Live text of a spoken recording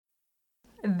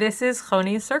This is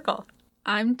Choni's Circle.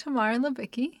 I'm Tamara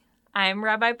Levicki. I'm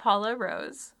Rabbi Paula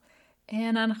Rose.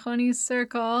 And on Choni's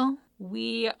Circle,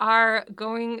 we are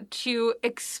going to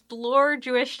explore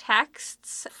Jewish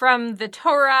texts from the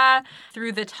Torah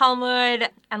through the Talmud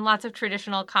and lots of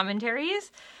traditional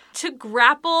commentaries to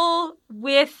grapple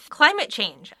with climate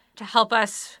change, to help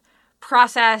us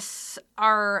process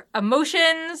our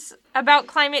emotions about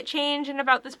climate change and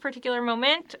about this particular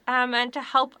moment, and to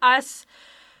help us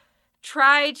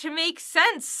try to make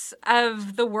sense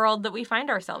of the world that we find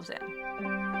ourselves in.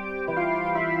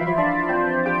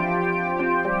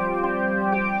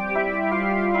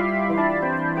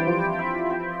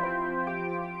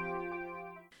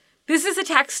 This is a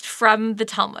text from the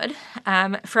Talmud,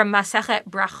 from Masechet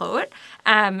Brachot.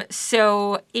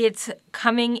 So it's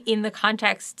coming in the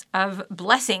context of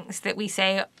blessings that we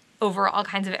say over all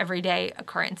kinds of everyday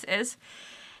occurrences.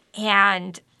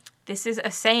 And this is a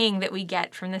saying that we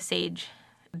get from the sage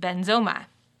Ben Zoma.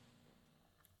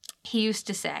 He used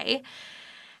to say,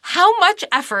 "How much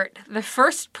effort the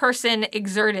first person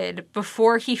exerted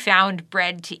before he found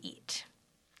bread to eat.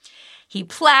 He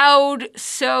plowed,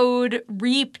 sowed,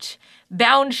 reaped,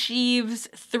 bound sheaves,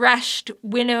 threshed,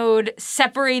 winnowed,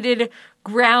 separated,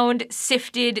 ground,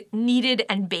 sifted, kneaded,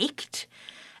 and baked,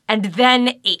 and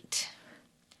then ate.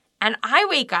 And I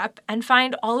wake up and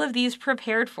find all of these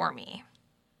prepared for me.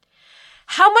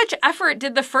 How much effort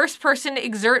did the first person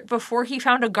exert before he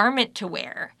found a garment to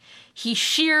wear? He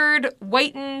sheared,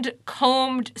 whitened,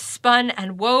 combed, spun,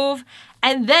 and wove,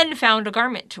 and then found a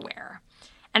garment to wear.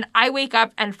 And I wake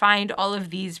up and find all of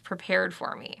these prepared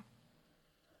for me."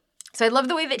 So I love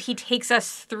the way that he takes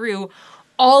us through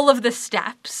all of the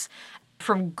steps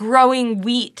from growing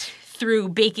wheat through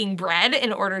baking bread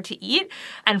in order to eat,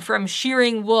 and from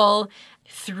shearing wool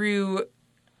through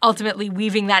ultimately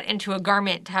weaving that into a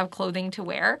garment to have clothing to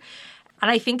wear. And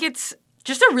I think it's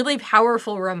just a really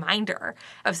powerful reminder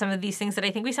of some of these things that I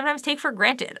think we sometimes take for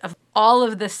granted, of all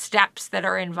of the steps that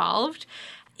are involved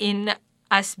in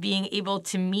us being able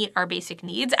to meet our basic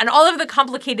needs and all of the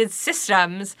complicated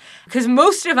systems, because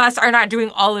most of us are not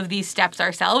doing all of these steps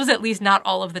ourselves, at least not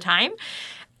all of the time.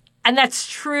 And that's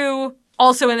true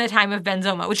also in the time of Ben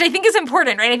Zoma, which I think is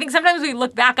important, right? I think sometimes we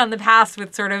look back on the past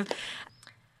with sort of,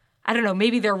 I don't know,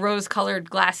 maybe they're rose-colored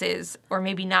glasses, or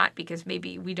maybe not, because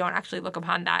maybe we don't actually look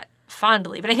upon that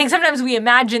fondly. But I think sometimes we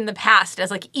imagine the past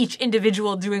as like each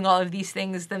individual doing all of these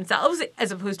things themselves,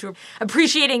 as opposed to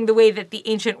appreciating the way that the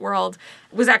ancient world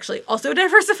was actually also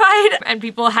diversified and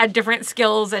people had different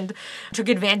skills and took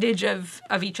advantage of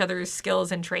each other's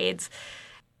skills and trades.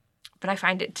 But I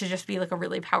find it to just be like a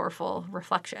really powerful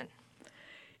reflection.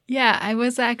 Yeah, I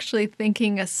was actually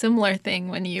thinking a similar thing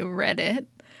when you read it.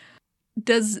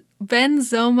 Does Ben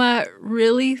Zoma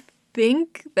really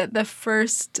think that the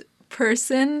first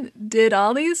person did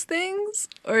all these things?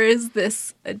 Or is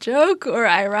this a joke or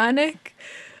ironic?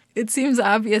 It seems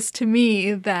obvious to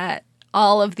me that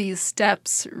all of these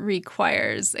steps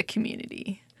requires a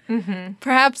community. Mm-hmm.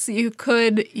 Perhaps you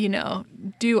could,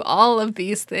 do all of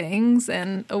these things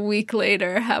and a week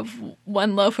later have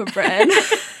one loaf of bread.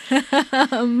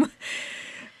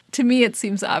 To me, it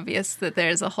seems obvious that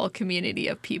there's a whole community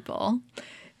of people.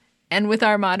 And with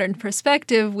our modern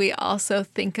perspective, we also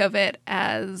think of it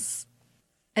as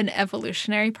an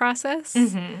evolutionary process,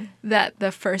 that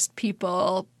the first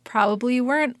people probably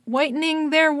weren't whitening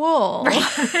their wool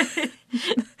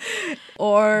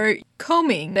or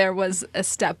combing. There was a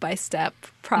step-by-step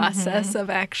process of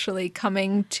actually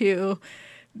coming to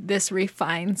this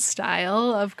refined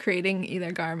style of creating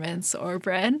either garments or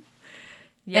bread.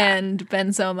 Yeah. And Ben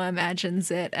Zoma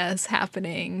imagines it as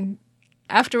happening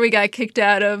after we got kicked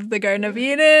out of the Garden of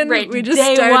Eden. Right, we just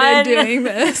started doing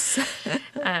this.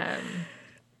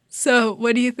 So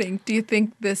what do you think? Do you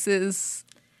think this is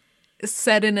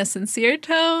said in a sincere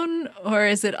tone, or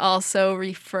is it also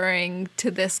referring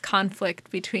to this conflict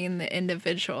between the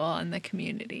individual and the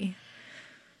community?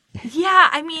 Yeah,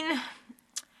 I mean,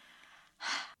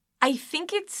 I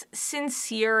think it's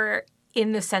sincere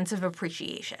in the sense of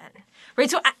appreciation, right?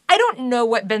 So I don't know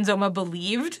what Ben Zoma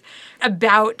believed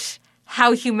about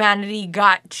how humanity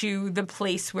got to the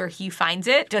place where he finds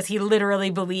it. Does he literally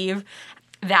believe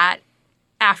that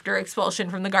after expulsion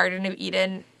from the Garden of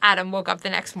Eden, Adam woke up the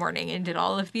next morning and did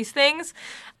all of these things?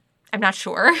 I'm not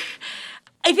sure.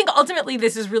 I think ultimately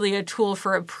this is really a tool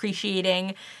for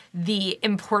appreciating the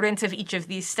importance of each of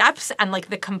these steps and like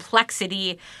the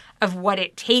complexity of what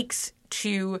it takes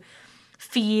to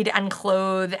feed and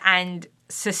clothe and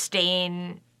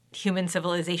sustain human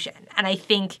civilization. And I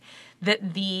think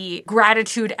that the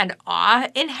gratitude and awe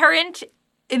inherent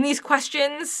in these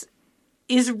questions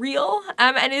is real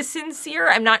and is sincere.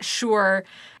 I'm not sure,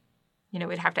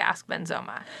 we'd have to ask Ben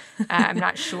Zoma. I'm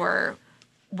not sure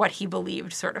what he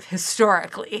believed sort of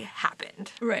historically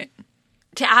happened. Right.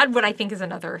 To add what I think is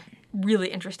another really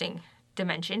interesting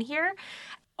dimension here,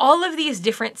 all of these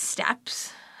different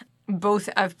steps, both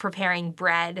of preparing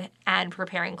bread and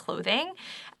preparing clothing,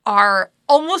 are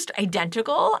almost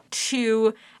identical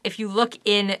to, if you look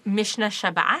in Mishnah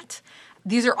Shabbat,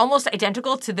 these are almost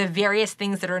identical to the various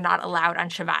things that are not allowed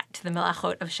on Shabbat, to the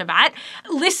melachot of Shabbat,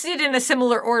 listed in a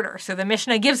similar order. So the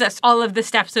Mishnah gives us all of the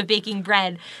steps of baking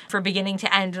bread from beginning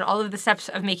to end and all of the steps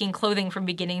of making clothing from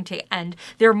beginning to end.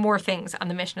 There are more things on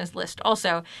the Mishnah's list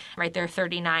also, right? There are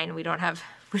 39. We don't have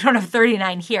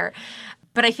 39 here.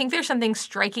 But I think there's something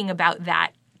striking about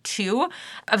that too,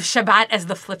 of Shabbat as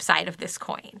the flip side of this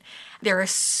coin. There are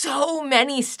so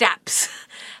many steps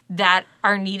that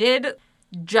are needed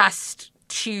just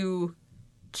to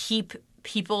keep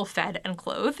people fed and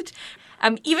clothed.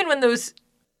 Even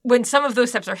when some of those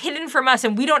steps are hidden from us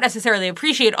and we don't necessarily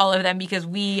appreciate all of them because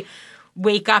we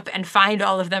wake up and find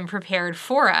all of them prepared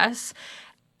for us,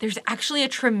 there's actually a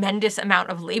tremendous amount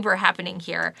of labor happening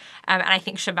here. And I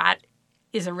think Shabbat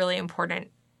is a really important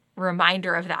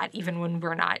reminder of that, even when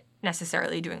we're not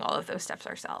necessarily doing all of those steps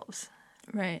ourselves.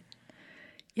 Right.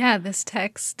 Yeah, this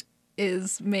text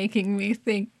is making me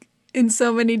think in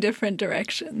so many different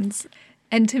directions.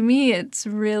 And to me, it's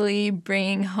really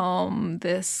bringing home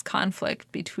this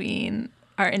conflict between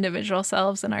our individual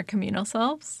selves and our communal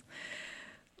selves.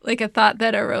 Like a thought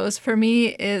that arose for me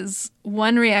is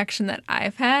one reaction that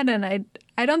I've had, and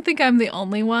I don't think I'm the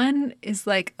only one, is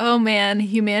like, oh man,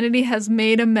 humanity has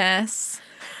made a mess.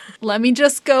 Let me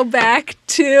just go back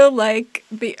to like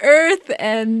the earth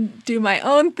and do my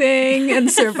own thing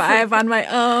and survive on my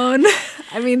own.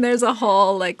 I mean, there's a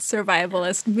whole like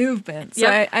survivalist movement. So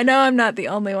yep. I know I'm not the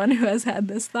only one who has had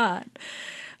this thought.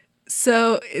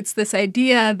 So it's this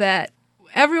idea that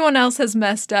everyone else has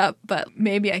messed up, but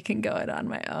maybe I can go it on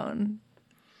my own.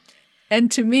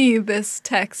 And to me, this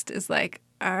text is like,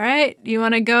 all right, you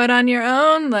want to go it on your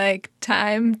own? Like,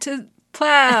 time to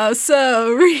plow,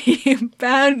 sow, reap,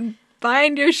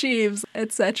 bind your sheaves,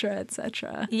 etc.,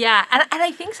 etc. Yeah, and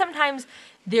I think sometimes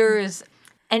there's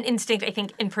an instinct, I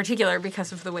think in particular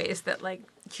because of the ways that like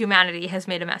humanity has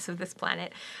made a mess of this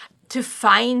planet, to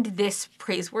find this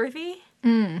praiseworthy,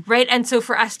 right? And so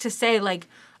for us to say like,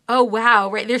 oh,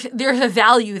 wow, right, there's a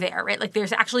value there, right? Like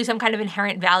there's actually some kind of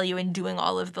inherent value in doing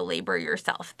all of the labor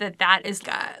yourself, that is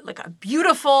like a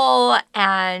beautiful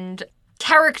and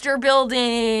character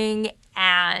building,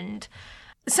 and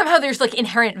somehow there's like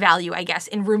inherent value, I guess,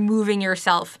 in removing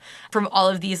yourself from all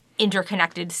of these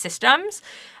interconnected systems.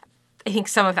 I think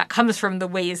some of that comes from the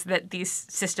ways that these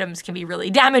systems can be really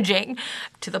damaging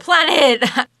to the planet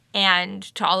and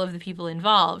to all of the people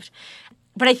involved.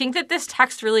 But I think that this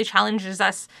text really challenges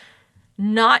us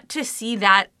not to see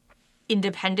that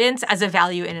independence as a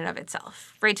value in and of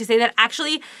itself, right? To say that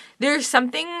actually there's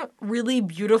something really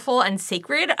beautiful and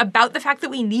sacred about the fact that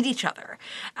we need each other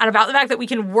and about the fact that we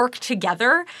can work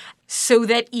together so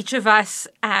that each of us,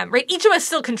 right, each of us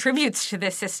still contributes to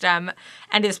this system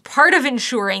and is part of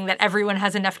ensuring that everyone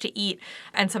has enough to eat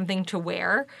and something to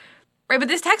wear, right? But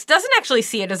this text doesn't actually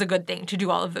see it as a good thing to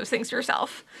do all of those things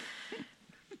yourself.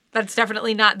 That's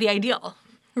definitely not the ideal.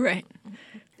 Right.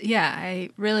 Yeah,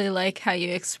 I really like how you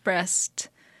expressed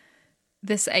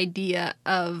this idea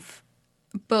of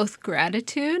both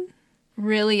gratitude,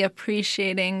 really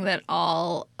appreciating that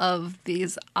all of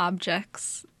these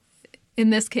objects,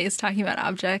 in this case talking about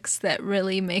objects that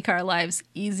really make our lives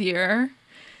easier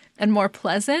and more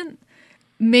pleasant,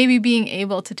 maybe being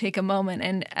able to take a moment.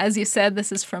 And as you said,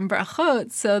 this is from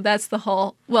Brachot, so that's the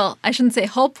whole, well, I shouldn't say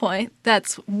whole point.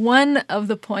 That's one of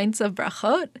the points of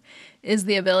Brachot, is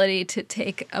the ability to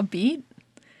take a beat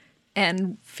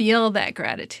and feel that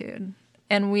gratitude.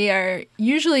 And we are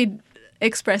usually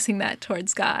expressing that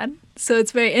towards God. So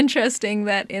it's very interesting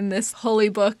that in this holy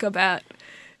book about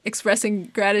expressing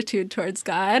gratitude towards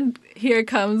God, here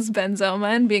comes Ben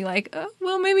Zoma and being like, oh,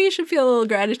 well, maybe you should feel a little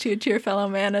gratitude to your fellow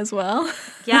man as well.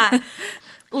 Yeah.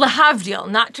 Lahavdil,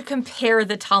 not to compare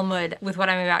the Talmud with what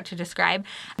I'm about to describe,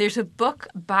 there's a book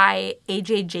by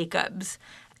A.J. Jacobs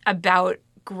about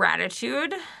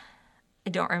gratitude.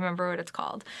 I don't remember what it's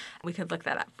called. We could look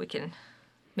that up. We can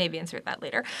maybe insert that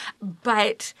later.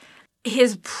 But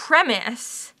his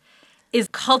premise is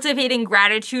cultivating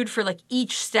gratitude for like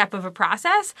each step of a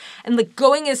process and like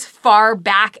going as far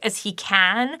back as he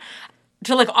can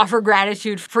to like offer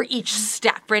gratitude for each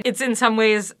step, right? It's in some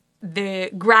ways the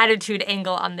gratitude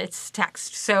angle on this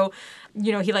text. So,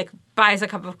 he buys a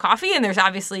cup of coffee, and there's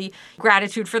obviously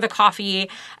gratitude for the coffee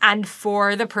and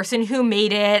for the person who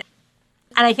made it.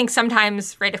 And I think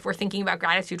sometimes, right, if we're thinking about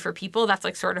gratitude for people,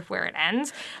 that's sort of where it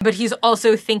ends. But he's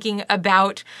also thinking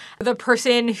about the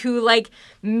person who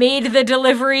made the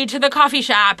delivery to the coffee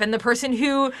shop, and the person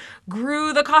who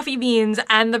grew the coffee beans,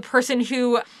 and the person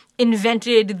who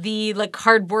invented the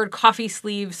cardboard coffee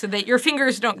sleeve so that your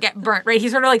fingers don't get burnt, right? He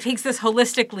sort of takes this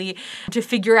holistically to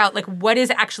figure out what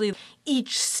is actually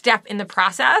each step in the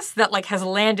process that has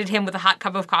landed him with a hot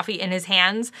cup of coffee in his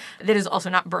hands that is also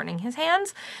not burning his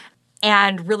hands,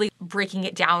 and really breaking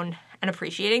it down and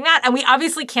appreciating that. And we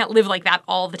obviously can't live like that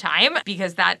all the time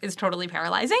because that is totally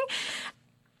paralyzing.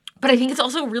 But I think it's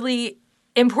also really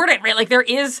important, right? There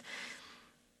is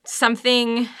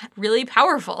something really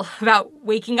powerful about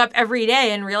waking up every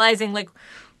day and realizing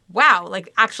wow,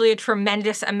 actually a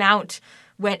tremendous amount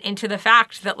went into the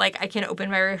fact that I can open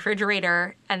my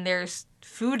refrigerator and there's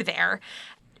food there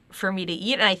for me to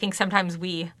eat. And I think sometimes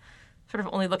we sort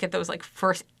of only look at those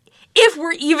first, if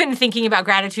we're even thinking about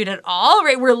gratitude at all,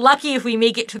 right? We're lucky if we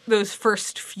make it to those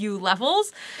first few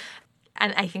levels.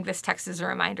 And I think this text is a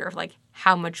reminder of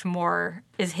how much more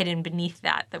is hidden beneath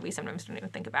that we sometimes don't even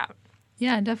think about.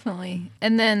 Yeah, definitely.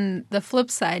 And then the flip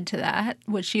side to that,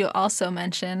 which you also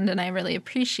mentioned and I really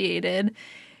appreciated,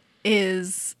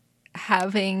 is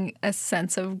having a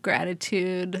sense of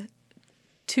gratitude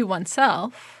to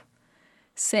oneself,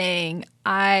 saying,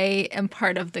 I am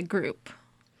part of the group,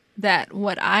 that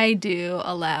what I do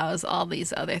allows all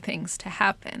these other things to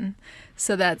happen.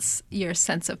 So that's your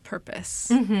sense of purpose.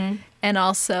 Mm-hmm. And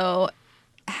also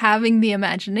having the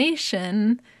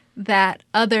imagination that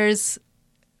others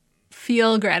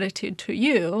feel gratitude to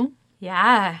you.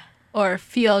 Yeah. Or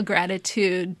feel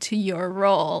gratitude to your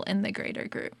role in the greater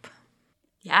group.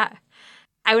 Yeah.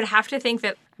 I would have to think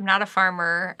that I'm not a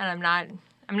farmer, and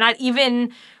I'm not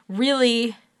even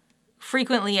really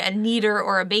frequently a kneader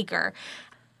or a baker.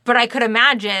 But I could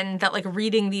imagine that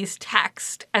reading this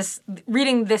text as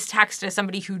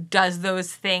somebody who does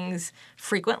those things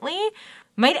frequently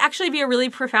might actually be a really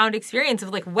profound experience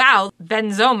of wow, Ben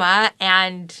Zoma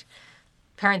and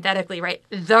parenthetically, right,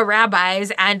 the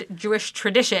rabbis and Jewish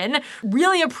tradition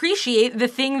really appreciate the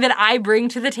thing that I bring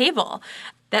to the table.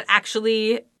 That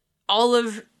actually all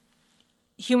of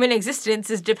human existence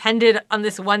is dependent on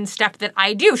this one step that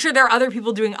I do. Sure, there are other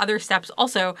people doing other steps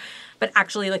also, but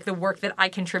actually the work that I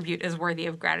contribute is worthy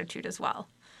of gratitude as well.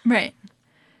 Right.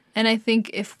 And I think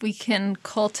if we can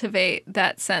cultivate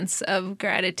that sense of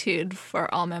gratitude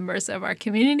for all members of our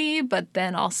community, but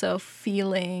then also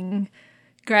feeling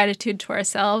gratitude to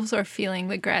ourselves or feeling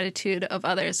the gratitude of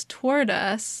others toward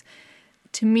us,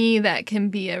 to me, that can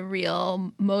be a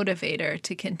real motivator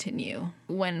to continue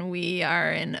when we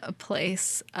are in a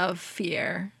place of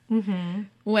fear. Mm-hmm.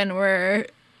 When we're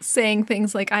saying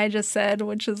things like I just said,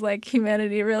 which is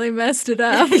humanity really messed it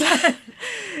up.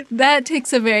 That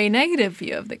takes a very negative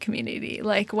view of the community.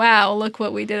 Wow, look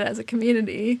what we did as a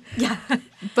community. Yeah.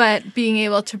 But being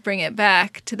able to bring it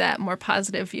back to that more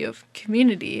positive view of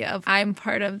community, of I'm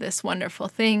part of this wonderful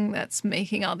thing that's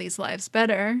making all these lives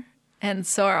better. And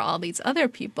so are all these other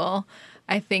people.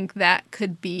 I think that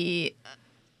could be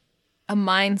a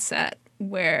mindset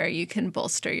where you can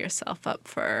bolster yourself up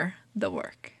for the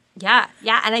work. Yeah.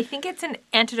 And I think it's an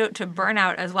antidote to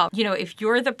burnout as well. If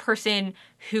you're the person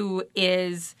who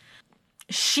is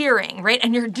shearing, right,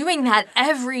 and you're doing that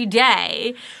every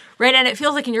day, right, and it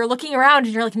feels and you're looking around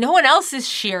and you're no one else is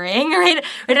shearing, right,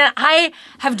 and I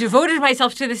have devoted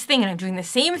myself to this thing and I'm doing the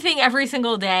same thing every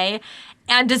single day.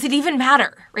 And does it even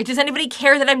matter, right? Does anybody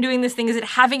care that I'm doing this thing? Is it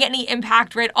having any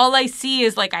impact, right? All I see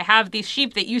is I have these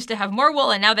sheep that used to have more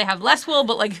wool and now they have less wool,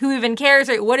 but who even cares,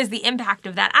 right? What is the impact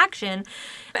of that action?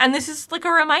 And this is a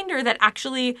reminder that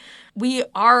actually we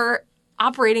are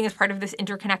operating as part of this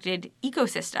interconnected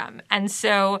ecosystem. And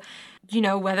so,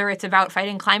 whether it's about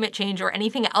fighting climate change or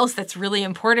anything else that's really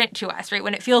important to us, right?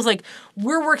 When it feels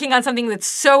we're working on something that's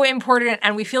so important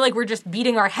and we feel we're just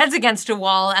beating our heads against a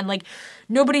wall and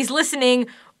nobody's listening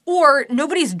or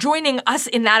nobody's joining us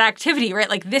in that activity,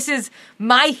 right? This is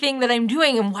my thing that I'm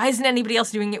doing and why isn't anybody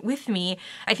else doing it with me?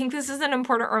 I think this is an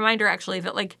important reminder actually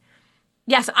that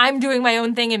yes, I'm doing my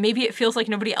own thing and maybe it feels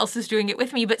nobody else is doing it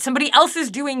with me, but somebody else is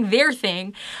doing their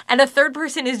thing and a third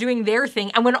person is doing their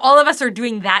thing. And when all of us are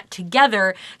doing that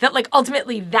together, that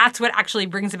ultimately that's what actually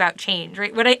brings about change,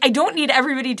 right? But I don't need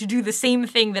everybody to do the same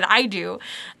thing that I do.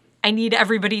 I need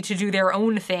everybody to do their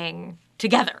own thing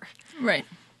together. Right.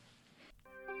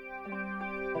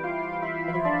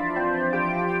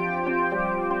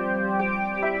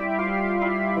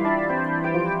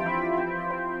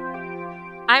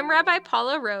 Rabbi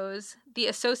Paula Rose, the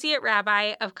Associate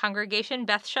Rabbi of Congregation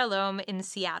Beth Shalom in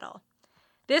Seattle.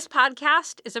 This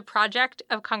podcast is a project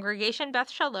of Congregation Beth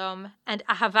Shalom and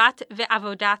Ahavat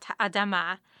Ve'avodat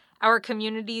Adama, our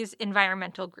community's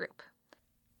environmental group.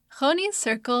 Choni's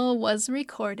Circle was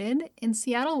recorded in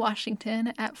Seattle,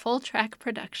 Washington at Full Track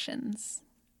Productions.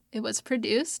 It was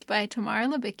produced by Tamara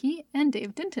Lebicki and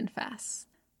Dave Dintenfass.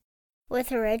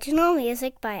 With original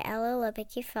music by Ella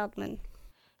Lebicki-Feldman.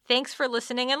 Thanks for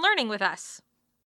listening and learning with us.